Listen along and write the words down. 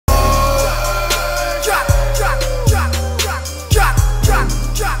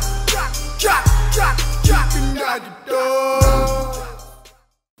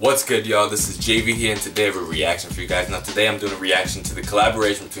What's good, y'all? This is JV here, and today I have a reaction for you guys. Now today I'm doing a reaction to the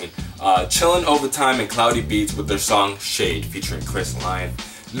collaboration between Chillin Ovatime and Cloudy Beats with their song Shade featuring Lyon.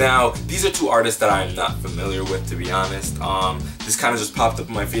 Now these are two artists that I am not familiar with, to be honest. This kind of just popped up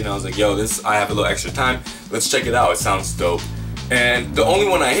on my feed and I was like, yo, I have a little extra time, let's check it out, it sounds dope. And the only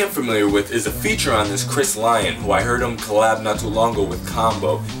one I am familiar with is a feature on this, Lyon, who I heard him collab not too long ago with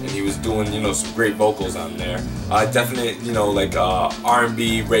Combo, and he was doing, some great vocals on there. Definite, like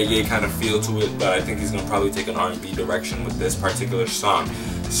R&B, reggae kind of feel to it, but I think he's gonna probably take an R&B direction with this particular song.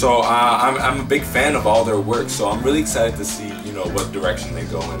 So I'm a big fan of all their work, so I'm really excited to see, what direction they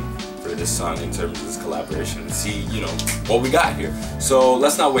go in for this song in terms of this collaboration and see, what we got here. So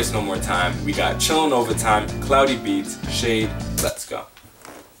let's not waste no more time. We got Chillin Ovatime, Cloudy Beats, Shade. Let's go.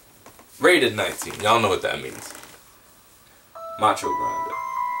 Rated 19. Y'all know what that means. Macho Grande.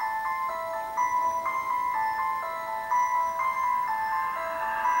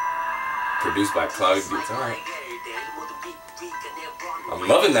 Produced by Cloudy Beats. Alright. I'm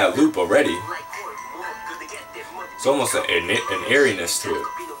loving that loop already. It's almost an airiness to it.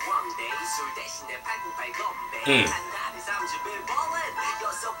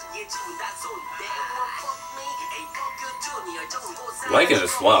 Liking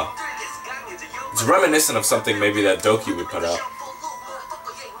this flow. It's reminiscent of something maybe that Doki would put out.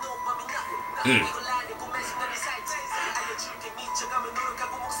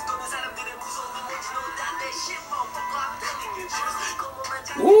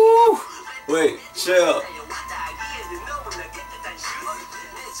 Woo! Wait, chill.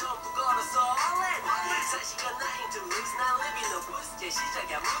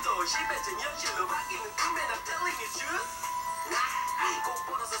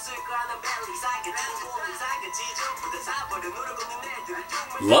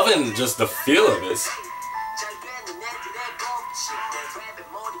 Loving just the feel of this.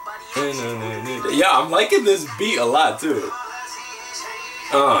 Yeah, I'm liking this beat a lot too.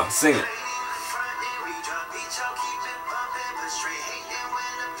 Sing it.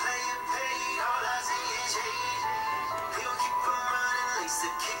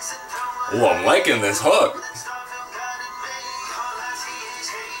 Oh, I'm liking this hook.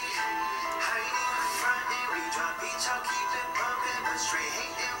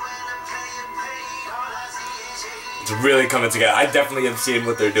 It's really coming together. I definitely have seen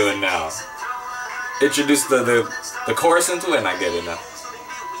what they're doing now. Introduce the chorus into it and I get it now.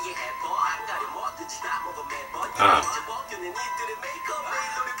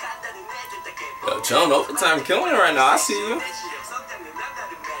 Yo, Chillin Ovatime killing it right now. I see you.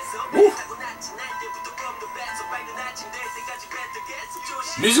 Woo.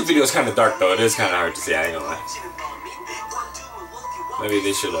 Music video is kind of dark though. It is kind of hard to see. I ain't gonna lie. Maybe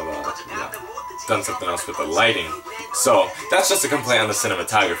they should have done something else with the lighting. So that's just a complaint on the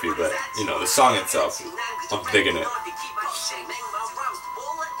cinematography, but the song itself, I'm digging it.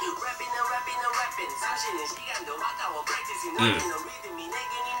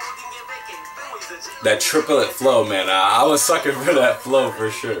 That triplet flow, man. I was sucking for that flow for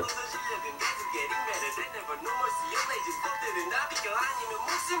sure.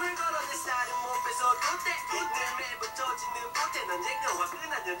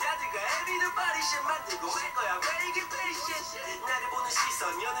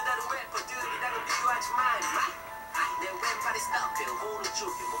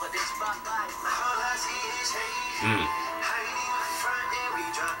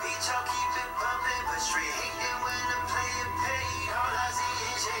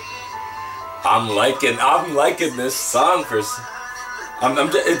 I'm liking this song for. It's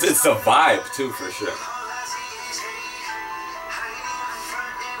a vibe too for sure.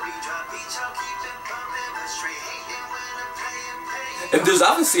 And there's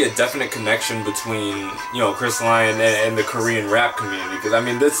obviously a definite connection between Lyon and the Korean rap community, because I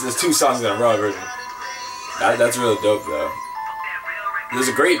mean this is two songs in a row already. That's really dope though. There's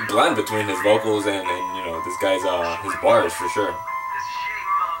a great blend between his vocals and this guy's his bars for sure.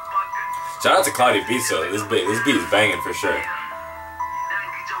 Shout out to Cloudy Beats though. This beat is banging for sure.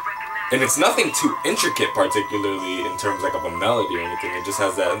 And it's nothing too intricate particularly in terms of a melody or anything. It just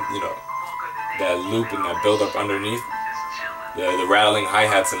has that that loop and that build up underneath. The rattling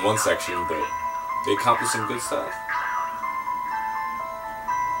hi-hats in one section, but they accomplish some good stuff.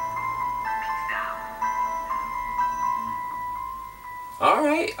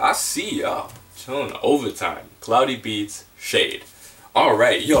 Alright, I see y'all. Chillin Ovatime, Cloudy Beats, Shade.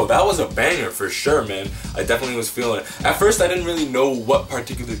 Alright, yo, that was a banger for sure, man. I definitely was feeling it. At first, I didn't really know what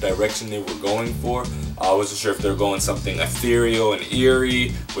particular direction they were going for. I wasn't sure if they were going something ethereal and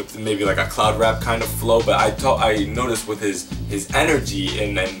eerie with maybe like a cloud rap kind of flow, but I noticed with his energy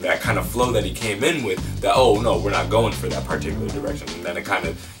and then that kind of flow that he came in with that, oh no, we're not going for that particular direction. And then it kind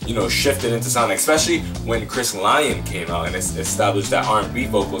of, you know, shifted into sound, especially when Lyon came out and established that R&B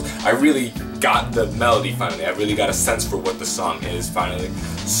vocals. I really got the melody finally. I really got a sense for what the song is finally.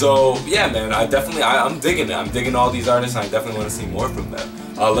 So yeah, man, I'm digging it. I'm digging all these artists, and I definitely want to see more from them.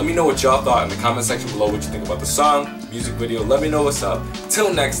 Let me know what y'all thought in the comment section below, what you think about the song, music video. Let me know what's up.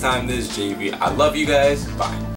 Till next time, this is JV. I love you guys. Bye.